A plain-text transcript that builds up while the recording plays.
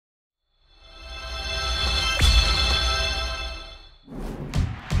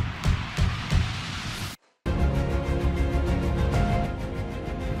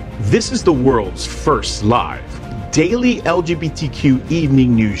This is the world's first live daily LGBTQ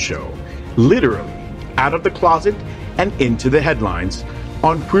evening news show, literally out of the closet and into the headlines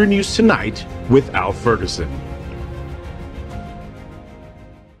on Queer News Tonight with Al Ferguson.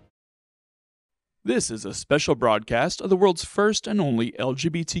 This is a special broadcast of the world's first and only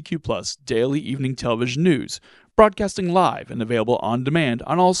LGBTQ+ daily evening television news, broadcasting live and available on demand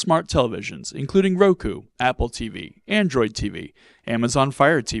on all smart televisions, including Roku, Apple TV, Android TV, Amazon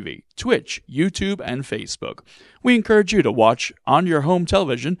Fire TV, Twitch, YouTube, and Facebook. We encourage you to watch on your home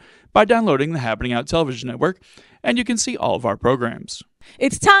television by downloading the Happening Out Television Network, and you can see all of our programs.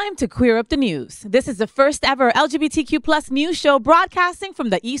 It's time to queer up the news. This is the first ever LGBTQ+ news show broadcasting from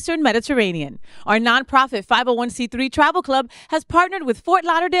the Eastern Mediterranean. Our nonprofit 501c3 travel club has partnered with Fort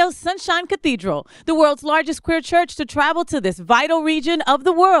Lauderdale's Sunshine Cathedral, the world's largest queer church, to travel to this vital region of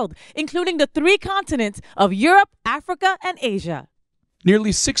the world, including the 3 continents of Europe, Africa, and Asia.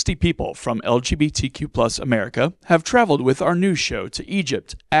 Nearly 60 people from LGBTQ+ America have traveled with our news show to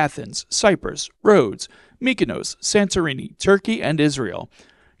Egypt, Athens, Cyprus, Rhodes, Mykonos, Santorini, Turkey, and Israel.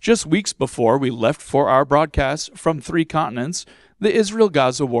 Just weeks before we left for our broadcast from 3 continents, the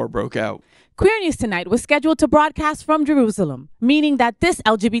Israel-Gaza war broke out. Queer News Tonight was scheduled to broadcast from Jerusalem, meaning that this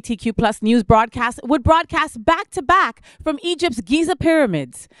LGBTQ+ news broadcast would broadcast back-to-back from Egypt's Giza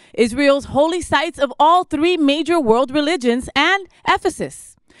pyramids, Israel's holy sites of all 3 major world religions, and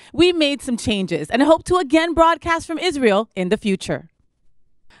Ephesus. We made some changes and hope to again broadcast from Israel in the future.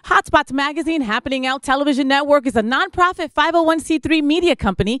 Hotspots Magazine Happening Out Television Network is a nonprofit 501c3 media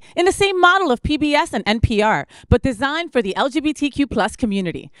company in the same model of PBS and NPR, but designed for the LGBTQ+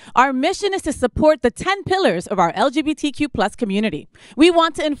 community. Our mission is to support the 10 pillars of our LGBTQ+ community. We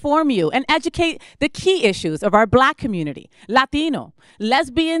want to inform you and educate the key issues of our Black community, Latino,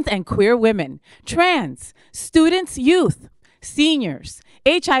 lesbians and queer women, trans, students, youth, seniors,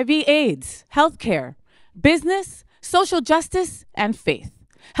 HIV/AIDS, healthcare, business, social justice, and faith.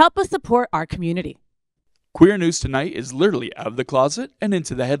 Help us support our community. Queer News Tonight is literally out of the closet and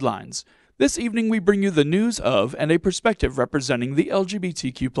into the headlines. This evening we bring you the news of and a perspective representing the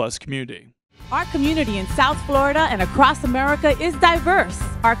LGBTQ+ community. Our community in South Florida and across America is diverse.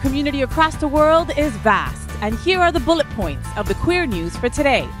 Our community across the world is vast. And here are the bullet points of the queer news for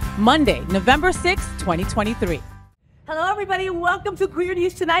today, Monday, November 6, 2023. Hello, everybody. Welcome to Queer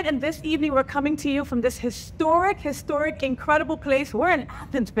News Tonight. And this evening, we're coming to you from this historic, incredible place. We're in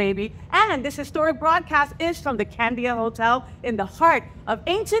Athens, baby. And this historic broadcast is from the Candia Hotel in the heart of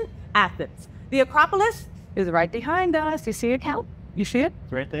ancient Athens. The Acropolis is right behind us. You see it, Cal? You see it?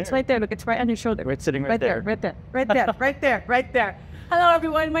 It's right there. It's right there. Look, it's right on your shoulder. It's sitting right there. Right there. Right there. Hello,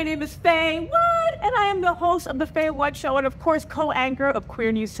 everyone. My name is Faye Wood, and I am the host of the Faye Wood Show and, of course, co-anchor of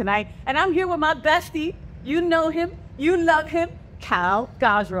Queer News Tonight. And I'm here with my bestie. You know him. You love him, Cal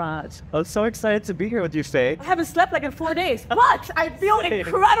Gajraj. I'm so excited to be here with you, Faye. I haven't slept like in 4 days, but I feel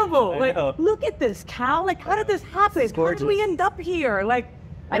incredible. Like, look at this, Cal. Like, how did this happen? How did we end up here? Like,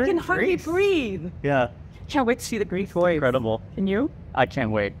 I can hardly breathe. Yeah. Can't wait to see the Greek wave. Incredible. Can you? I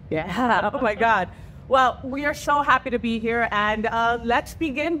can't wait. Yeah. Oh, my God. Well, we are so happy to be here, and let's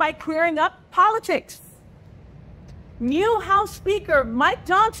begin by queering up politics. New House Speaker Mike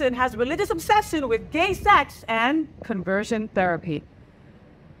Johnson has religious obsession with gay sex and conversion therapy.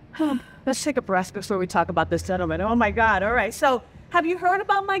 Let's take a breath before we talk about this gentleman. Oh my God. All right. So have you heard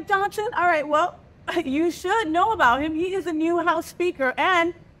about Mike Johnson? All right. Well, you should know about him. He is a new House Speaker,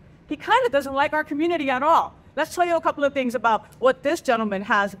 and he kind of doesn't like our community at all. Let's tell you a couple of things about what this gentleman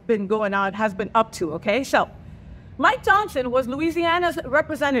has been up to. Okay. So Mike Johnson was Louisiana's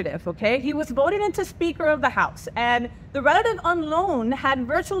representative, okay? He was voted into Speaker of the House, and the relative unknown had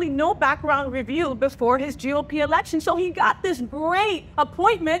virtually no background review before his GOP election, so he got this great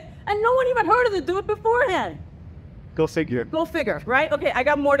appointment, and no one even heard of the dude beforehand. Go figure. Go figure, right? Okay, I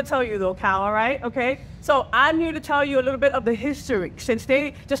got more to tell you though, Cal, all right? Okay? So I'm here to tell you a little bit of the history, since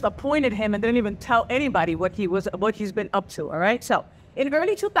they just appointed him and didn't even tell anybody what he's been up to, all right? So in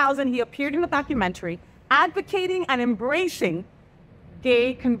early 2000, he appeared in a documentary advocating and embracing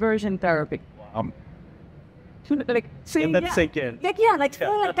gay conversion therapy. Like saying, let's sink in.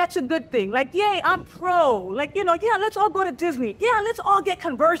 Like that's a good thing. Like, yay, I'm pro. Like, yeah, let's all go to Disney. Yeah, let's all get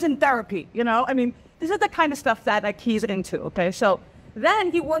conversion therapy. I mean, this is the kind of stuff that like he's into. Okay, so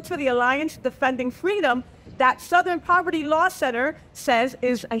then he worked for the Alliance Defending Freedom, that Southern Poverty Law Center says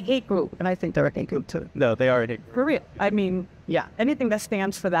is a hate group, and I think they're a hate group too. No, they are a hate group. For real. I mean, yeah, anything that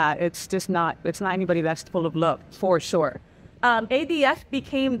stands for that, it's not anybody that's full of love, for sure. ADF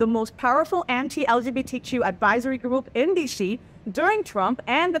became the most powerful anti-LGBTQ advisory group in D.C. during Trump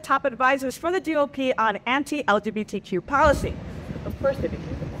and the top advisors for the GOP on anti-LGBTQ policy. Of course they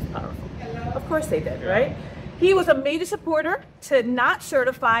became the most powerful. Of course they did, right? He was a major supporter to not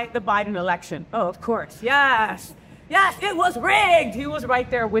certify the Biden election. Oh, of course. Yes. Yes, it was rigged. He was right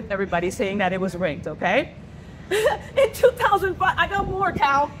there with everybody saying that it was rigged, okay? In 2005, I got more,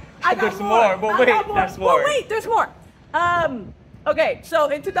 Cal. There's more, but wait, there's more. But wait, there's more. Okay, so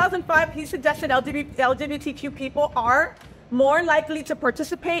in 2005, he suggested LGBTQ people are more likely to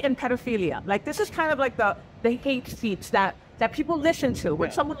participate in pedophilia. Like, this is kind of like the hate speech that people listen to.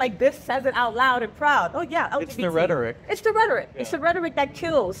 When someone like this says it out loud and proud. Oh, yeah, LGBT. It's the rhetoric. It's the rhetoric. Yeah. It's the rhetoric that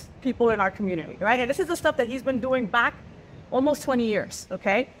kills people in our community, right? And this is the stuff that he's been doing back almost 20 years,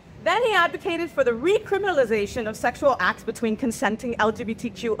 okay? Then he advocated for the recriminalization of sexual acts between consenting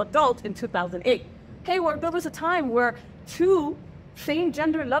LGBTQ adults in 2008. Okay, well, there was a time where two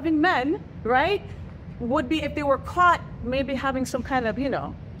same-gender loving men, right, would be, if they were caught maybe having some kind of, je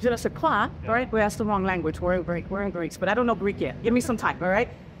ne sais quoi, right? Well, that's the wrong language. We're in Greek, but I don't know Greek yet. Give me some time, all right?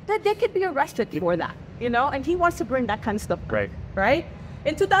 That they could be arrested for that, and he wants to bring that kind of stuff up, right?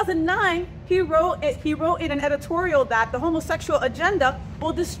 In 2009, he wrote in an editorial that the homosexual agenda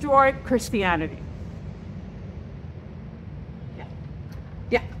will destroy Christianity.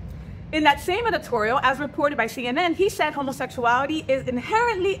 Yeah. In that same editorial, as reported by CNN, he said homosexuality is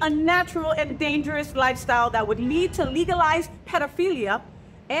inherently unnatural and dangerous lifestyle that would lead to legalized pedophilia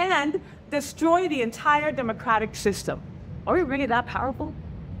and destroy the entire democratic system. Are we really that powerful?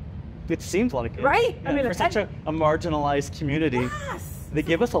 It seems like it. Right? Yeah, for such a marginalized community. Yes. They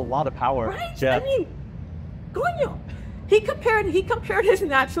give us a lot of power. Right? Yeah. I mean, coño. He compared his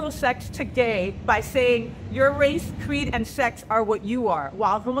natural sex to gay by saying your race, creed, and sex are what you are,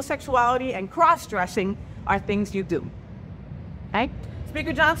 while homosexuality and cross-dressing are things you do. Okay?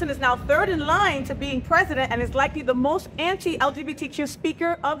 Speaker Johnson is now third in line to being president and is likely the most anti-LGBTQ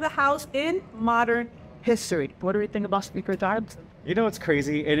speaker of the House in modern history. What do you think about Speaker Johnson? It's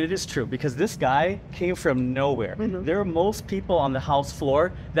crazy, and it is true, because this guy came from nowhere. There are most people on the House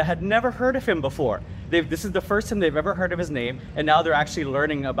floor that had never heard of him before. This is the first time they've ever heard of his name, and now they're actually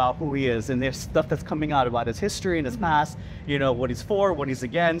learning about who he is, and there's stuff that's coming out about his history and his past, what he's for, what he's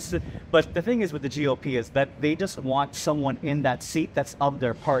against. But the thing is with the GOP is that they just want someone in that seat that's of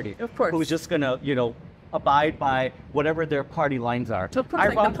their party. Of course. Who's just gonna, abide by whatever their party lines are. So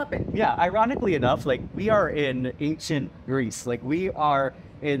like the puppet. Yeah, ironically enough, like, we are in ancient Greece. Like, we are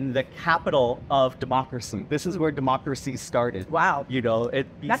in the capital of democracy. This is where democracy started. Wow.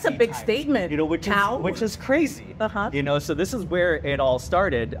 That's a big statement. Which is crazy. So this is where it all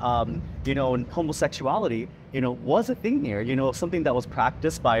started. And homosexuality, was a thing here. Something that was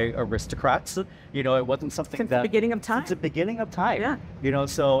practiced by aristocrats. It wasn't something since the beginning of time. Since the beginning of time. Yeah.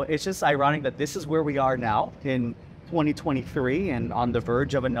 So it's just ironic that this is where we are now in 2023 and on the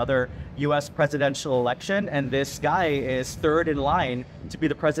verge of another U.S. presidential election, and this guy is third in line to be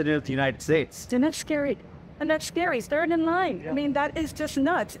the president of the United States. And that's scary. He's third in line. Yeah. I mean, that is just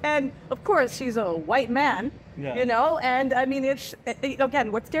nuts. And of course, he's a white man, and I mean,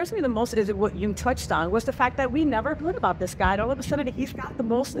 again, what scares me the most is what you touched on was the fact that we never heard about this guy. And all of a sudden, he's got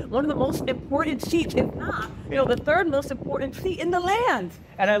one of the most important seats, if not, the third most important seat in the land.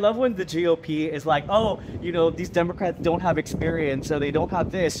 And I love when the GOP is like, oh, these Democrats don't have experience, or they don't have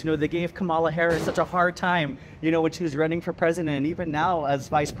this. They gave Kamala Harris such a hard time, when she was running for president, and even now as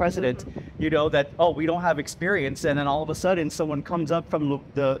vice president, that, oh, we don't have experience. And then all of a sudden someone comes up from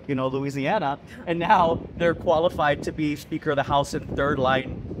Louisiana, and now they're qualified to be Speaker of the House in third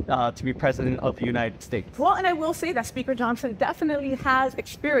line to be president of the United States. Well, and I will say that Speaker Johnson definitely has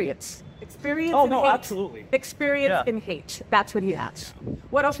experience. Oh, no, absolutely. Experience in hate. That's what he has.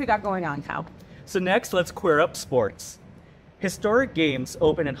 What else we got going on, Cal? So next, let's queer up sports. Historic games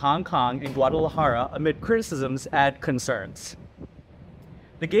open in Hong Kong and Guadalajara amid criticisms and concerns.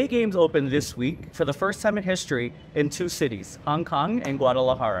 The gay games opened this week for the first time in history in two cities, Hong Kong and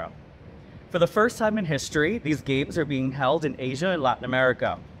Guadalajara. For the first time in history, these games are being held in Asia and Latin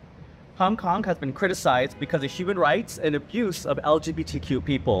America. Hong Kong has been criticized because of human rights and abuse of LGBTQ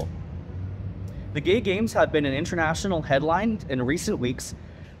people. The gay games have been an international headline in recent weeks,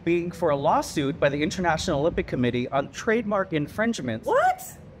 being for a lawsuit by the International Olympic Committee on trademark infringements. What?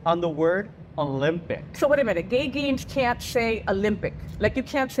 On the word Olympic. So wait a minute, gay games can't say Olympic. Like, you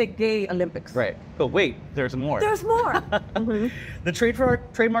can't say gay Olympics. Right. But wait, there's more. There's more. The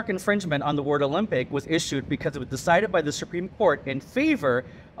trademark infringement on the word Olympic was issued because it was decided by the Supreme Court in favor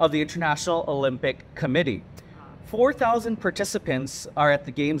of the International Olympic Committee. 4,000 participants are at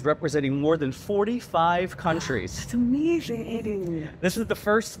the games representing more than 45 countries. That's amazing. This is the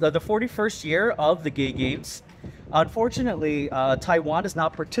 41st year of the gay games. Unfortunately, Taiwan is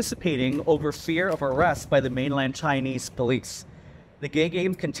not participating over fear of arrest by the mainland Chinese police. The gay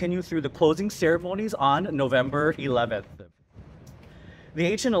games continue through the closing ceremonies on November 11th. The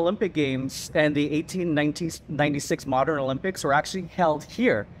ancient Olympic Games and the 1896 modern Olympics were actually held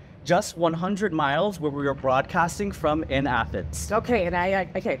here, just 100 miles where we were broadcasting from in Athens. Okay, and I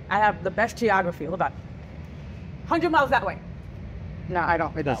have the best geography. Hold on. 100 miles that way. No, I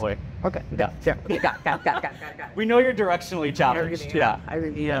don't. That way. Okay. Yeah. Got. We know you're directionally challenged. I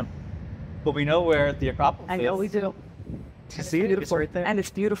really am. But we know where the Acropolis is. I know we do. You see it? It's right there. And it's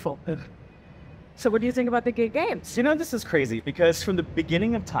beautiful. So what do you think about the gay games? You know, this is crazy because from the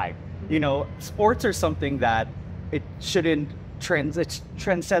beginning of time, you know, sports are something that it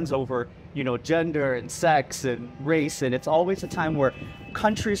transcends over, you know, gender and sex and race. And it's always a time where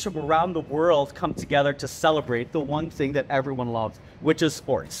countries from around the world come together to celebrate the one thing that everyone loves, which is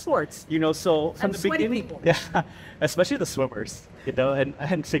sports. Sports. You know, so from And the sweaty beginning, people. yeah, especially the swimmers, you know,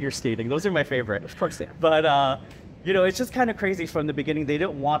 and figure skating. Those are my favorite. Of course they are. But, you know, it's just kind of crazy from the beginning. They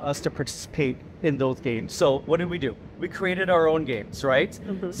didn't want us to participate in those games. So what did? We created our own games, right?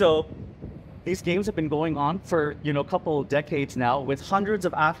 Mm-hmm. So these games have been going on for, you know, a couple of decades now with hundreds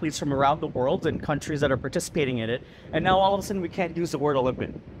of athletes from around the world and countries that are participating in it. And now all of a sudden we can't use the word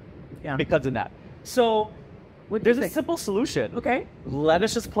Olympic because of that. So there's a simple solution. Okay. Let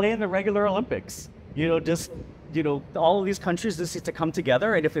us just play in the regular Olympics. You know, just, you know, all of these countries just need to come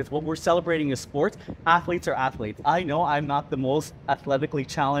together. And if it's what we're celebrating is sports, athletes are athletes. I know I'm not the most athletically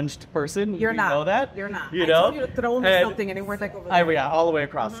challenged person. You're not. You know that? You're not. You I know? told you to throw me something and it went like over there. Yeah, all the way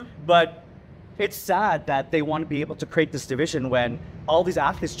across. But it's sad that they want to be able to create this division when all these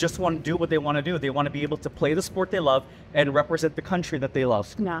athletes just want to do what they want to do. They want to be able to play the sport they love and represent the country that they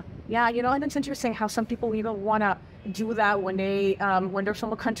love. Yeah, you know, and it's interesting how some people even want to do that when they're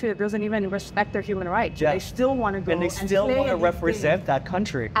from a country that doesn't even respect their human rights. Yeah. They still want to go and they still play want to and represent that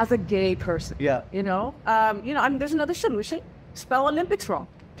country. as a gay person. Yeah. You know, I mean, there's another solution. Spell Olympics wrong.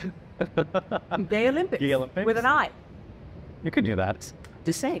 Gay Olympics. Gay Olympics? With an I. You could do that.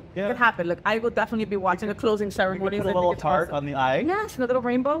 Just saying. Yeah. It could happen. Look, I will definitely be watching the closing ceremony. Put a little heart on the eye. Yes, and a little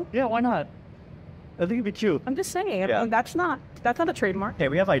rainbow. Yeah, why not? I think it'd be cute. I'm just saying. Yeah. I mean, that's not a trademark. Hey,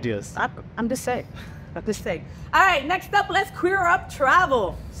 we have ideas. I'm just saying. Just saying. All right, next up, let's queer up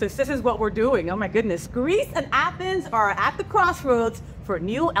travel. Since this is what we're doing, oh my goodness. Greece and Athens are at the crossroads for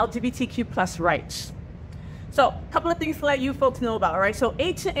new LGBTQ plus rights. So, a couple of things to let you folks know about, all right? So,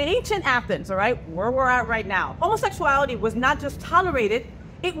 in ancient Athens, all right, where we're at right now, homosexuality was not just tolerated,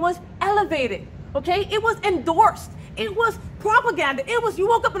 it was elevated, okay? It was endorsed. It was propaganda. It was, you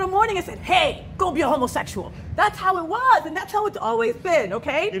woke up in the morning and said, hey, go be a homosexual. That's how it was, and that's how it's always been,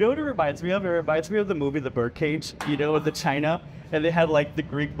 okay? You know what it reminds me of? It reminds me of the movie The Birdcage, you know, with the China. And they had like the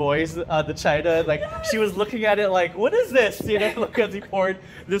Greek boys, the China, like she was looking at it like, what is this? You know, because he poured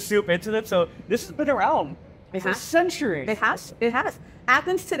the soup into it. So this has been around for centuries. It has. It has.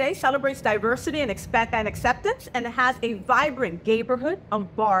 Athens today celebrates diversity and acceptance, and it has a vibrant neighborhood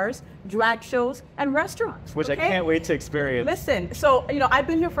of bars, drag shows, and restaurants. Which okay? I can't wait to experience. Listen, so, you know, I've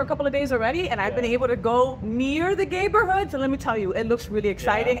been here for a couple of days already, and I've been able to go near the neighborhood. So let me tell you, it looks really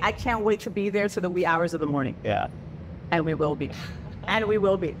exciting. I can't wait to be there to the wee hours of the morning. Yeah. And we will be. And we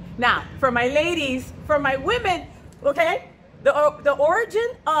will be. Now, for my ladies, for my women, okay, the origin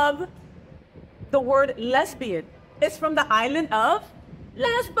of the word lesbian is from the island of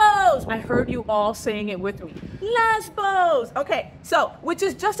Lesbos. I heard you all saying it with me. Lesbos. Okay, so, which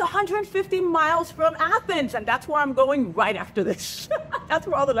is just 150 miles from Athens, and that's where I'm going right after this. That's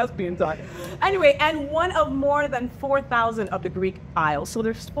where all the lesbians are. Anyway, and one of more than 4,000 of the Greek isles. So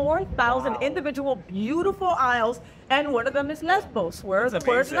there's 4,000 individual beautiful isles, and one of them is Lesbos, where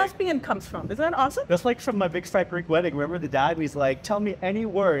lesbian comes from. Isn't that awesome? That's like from my Big Fat Greek Wedding. Remember the dad was like, tell me any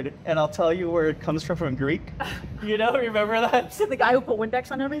word, and I'll tell you where it comes from Greek. You know, remember that? The guy who put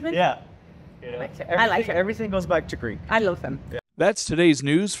Windex on everything? Yeah. You know, I like it. Everything goes back to Greek. I love them. Yeah. That's today's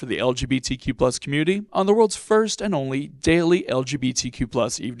news for the LGBTQ plus community on the world's first and only daily LGBTQ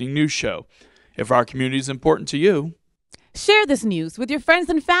plus evening news show. If our community is important to you, share this news with your friends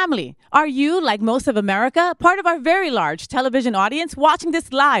and family. Are you, like most of America, part of our very large television audience watching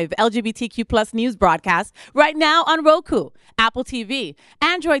this live LGBTQ plus news broadcast right now on Roku, Apple TV,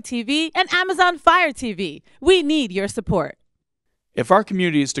 Android TV, and Amazon Fire TV? We need your support. if our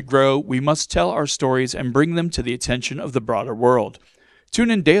community is to grow, we must tell our stories and bring them to the attention of the broader world.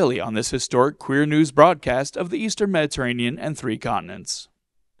 Tune in daily on this historic queer news broadcast of the Eastern Mediterranean and 3 continents.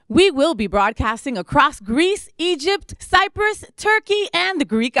 We will be broadcasting across Greece, Egypt, Cyprus, Turkey, and the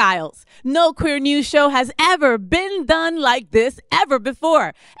Greek Isles. No queer news show has ever been done like this ever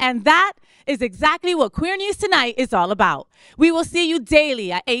before. And that is exactly what Queer News Tonight is all about. We will see you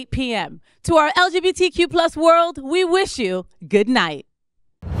daily at 8 p.m. To our LGBTQ plus world, we wish you good night.